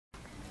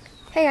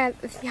Hey guys,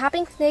 it's the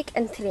Hopping Snake,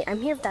 and today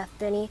I'm here with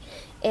Destiny,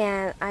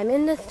 and I'm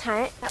in this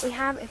tent that we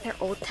have. It's our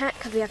old tent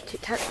because we have two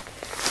tents.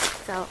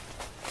 So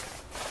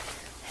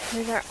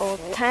here's our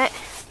old tent.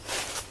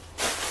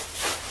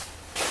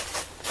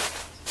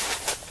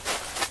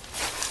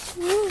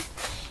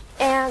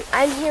 And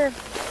I'm here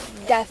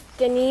with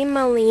Destiny,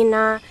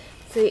 Melina,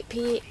 Sweet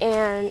Pea,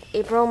 and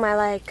April,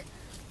 my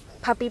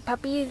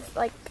puppies.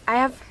 Like, I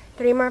have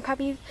 3 more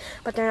puppies,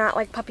 but they're not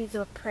like puppies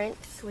with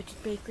prints, which is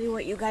basically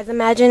what you guys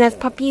imagine as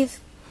puppies.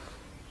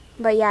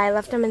 But yeah, I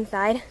left them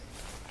inside.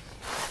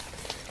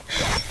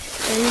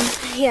 And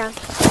yeah,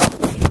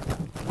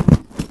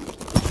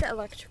 the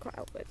electrical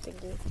outlet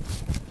thingy.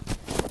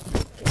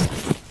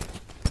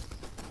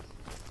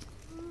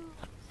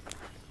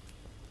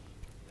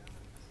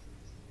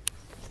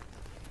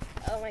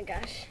 Oh my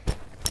gosh,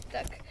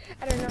 stuck.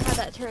 I don't know how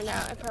that turned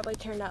out. It probably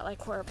turned out like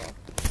horrible.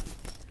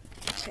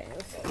 Okay,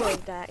 let's close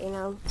that, you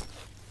know.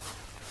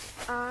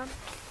 I'll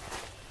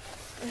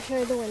show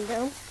you the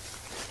window.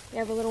 We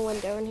have a little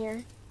window in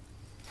here.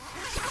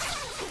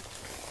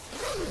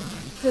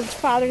 It's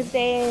Father's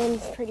Day and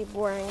it's pretty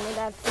boring. My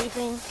dad's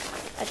sleeping,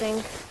 I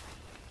think.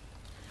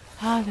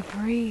 Ah, the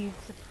breeze,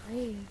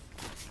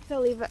 So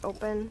I'll leave it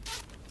open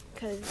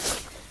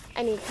because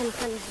I need some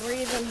kind of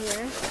breeze in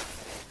here.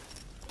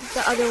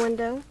 The other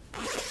window.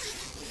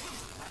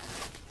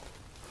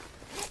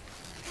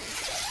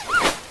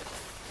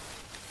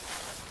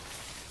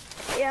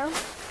 Yeah.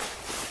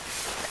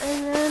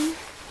 And then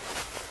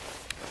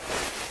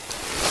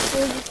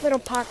there's this little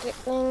pocket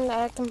thing that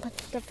I can put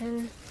stuff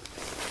in.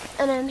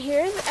 And then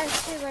here's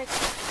actually like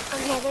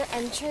another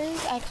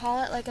entrance. I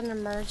call it like an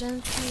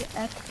emergency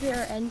exit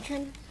or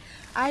entrance.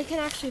 I can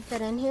actually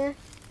fit in here.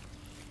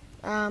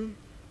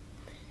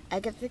 I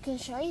guess I can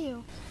show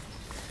you.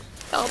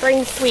 I'll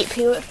bring Sweet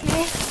Pea with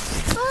me.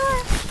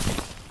 Ah.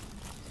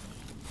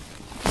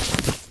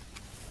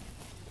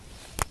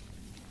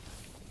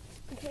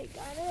 Okay,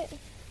 got it.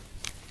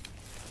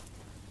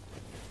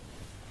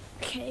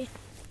 Okay.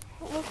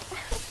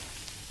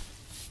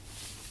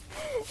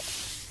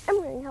 I'm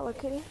wearing Hello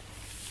Kitty.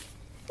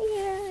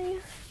 Yeah.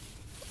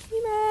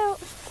 Came out.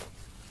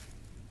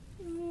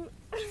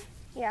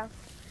 Yeah.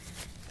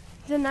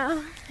 So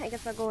now, I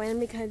guess I'll go in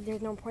because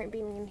there's no point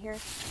being in here.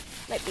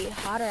 Might be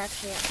hotter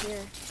actually up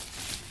here.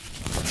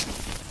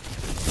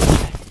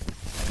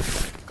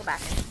 Go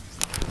back.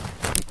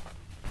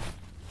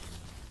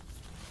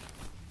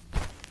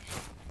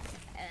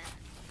 Oh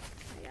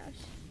my gosh.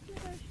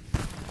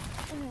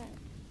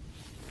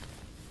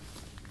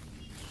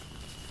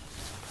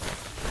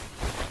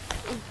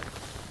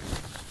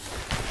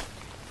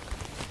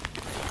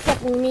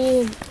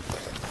 Me.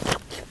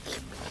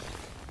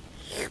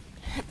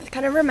 It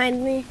kind of reminds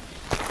me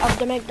of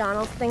the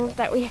McDonald's things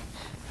that we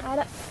had.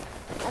 I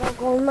don't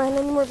go in mine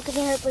anymore because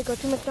I hardly go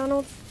to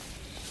McDonald's.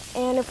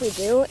 And if we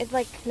do, it's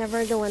like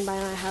never the one by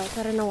my house.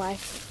 I don't know why.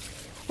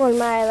 Or in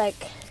my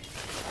like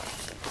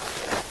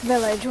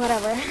village,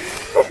 whatever.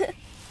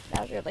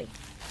 That was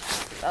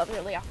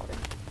really awkward.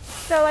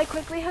 So I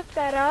quickly hooked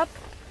that up,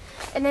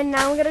 and then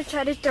now I'm gonna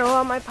try to throw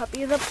all my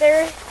puppies up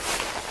there.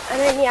 And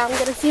then yeah, I'm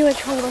gonna see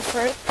which one goes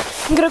first.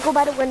 I'm gonna go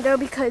by the window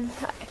because,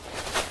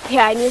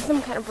 yeah, I need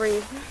some kind of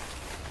breeze.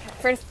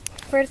 First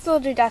we'll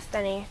do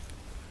Destiny.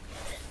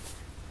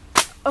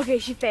 Okay,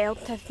 she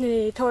failed.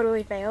 Destiny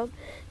totally failed.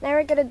 Now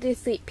we're gonna do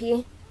Sweet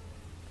Pea.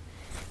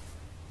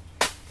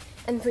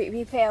 And Sweet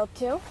Pea failed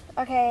too.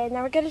 Okay,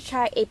 now we're gonna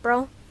try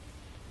April.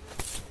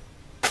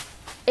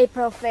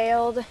 April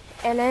failed.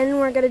 And then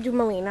we're gonna do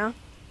Melina.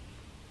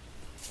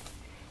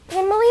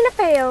 And Melina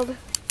failed.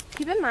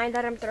 Keep in mind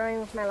that I'm throwing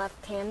with my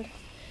left hand.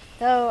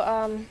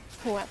 So,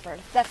 who went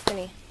first?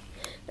 Destiny.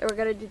 So we're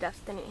gonna do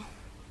Destiny.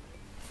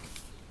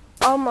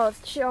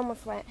 Almost. She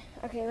almost went.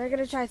 Okay, we're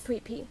gonna try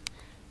Sweet Pea.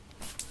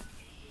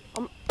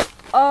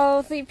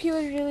 Oh, Sweet Pea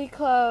was really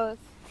close.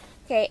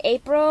 Okay,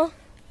 April.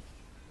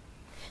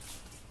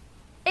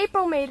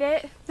 April made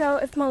it. So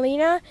if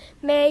Melina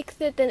makes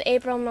it, then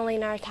April and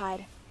Melina are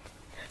tied.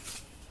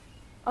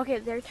 Okay,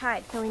 they're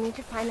tied. So we need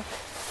to find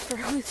for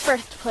who's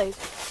first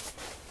place.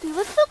 They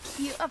look so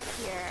cute up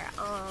here.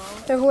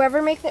 Aww. So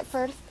whoever makes it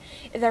first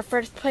is our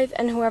first place,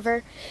 and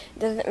whoever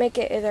doesn't make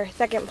it is our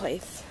second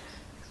place.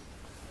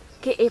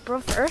 Okay, April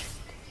first.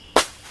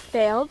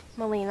 Failed.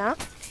 Melina.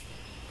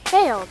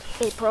 Failed.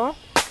 April.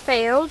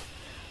 Failed.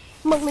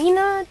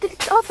 Melina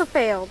also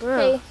failed.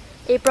 Okay,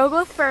 April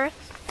goes first.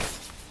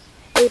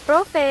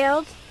 April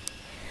failed.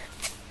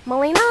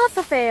 Melina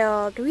also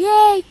failed.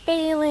 Yay,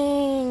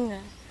 failing.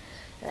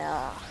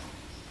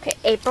 Okay,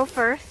 April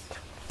first.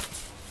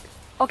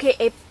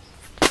 Okay,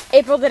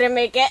 April didn't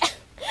make it.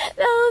 That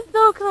was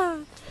so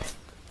close.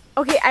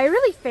 Okay, I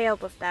really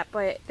failed with that,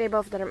 but they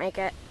both didn't make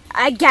it.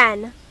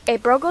 Again,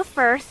 April goes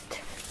first.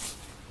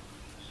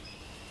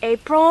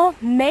 April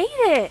made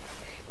it.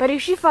 But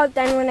if she failed,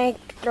 then when I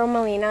throw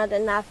Melina,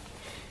 then that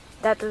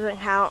doesn't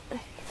count.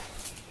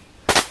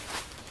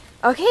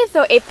 Okay,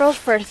 so April's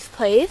first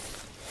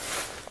place.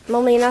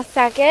 Melina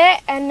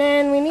second. And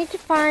then we need to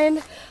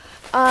find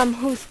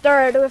who's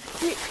third with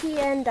Sweet Pea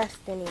and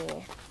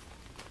Destiny.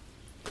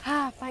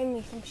 find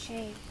me some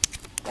shade.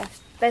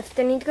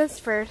 Destiny goes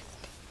first.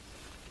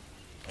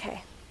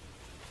 Okay.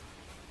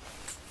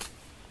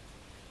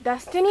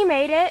 Destiny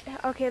made it.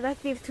 Okay,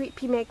 let's see if Sweet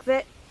Pea makes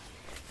it.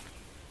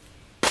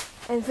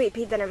 And Sweet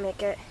Pea didn't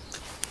make it.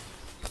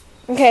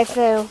 Okay,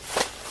 so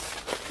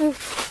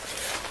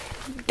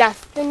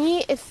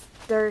Destiny is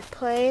third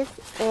place,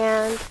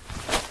 and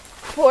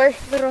poor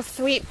little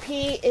Sweet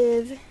Pea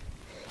is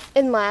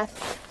in last.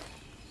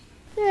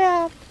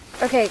 Yeah.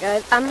 Okay,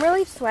 guys, I'm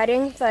really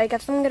sweating, so I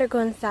guess I'm gonna go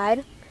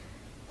inside.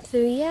 So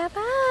yeah,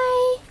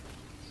 bye.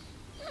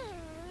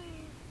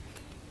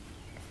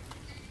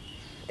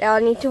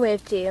 I'll need to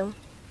wave to you.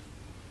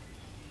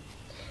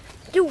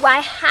 Do I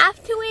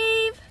have to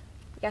wave?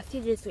 Yes,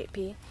 you do, Sweet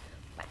Pea.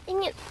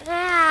 Dang it.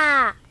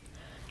 Ah.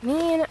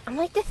 Man, I'm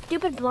like this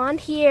stupid blonde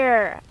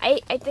here. I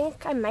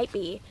think I might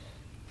be.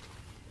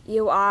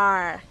 You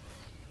are.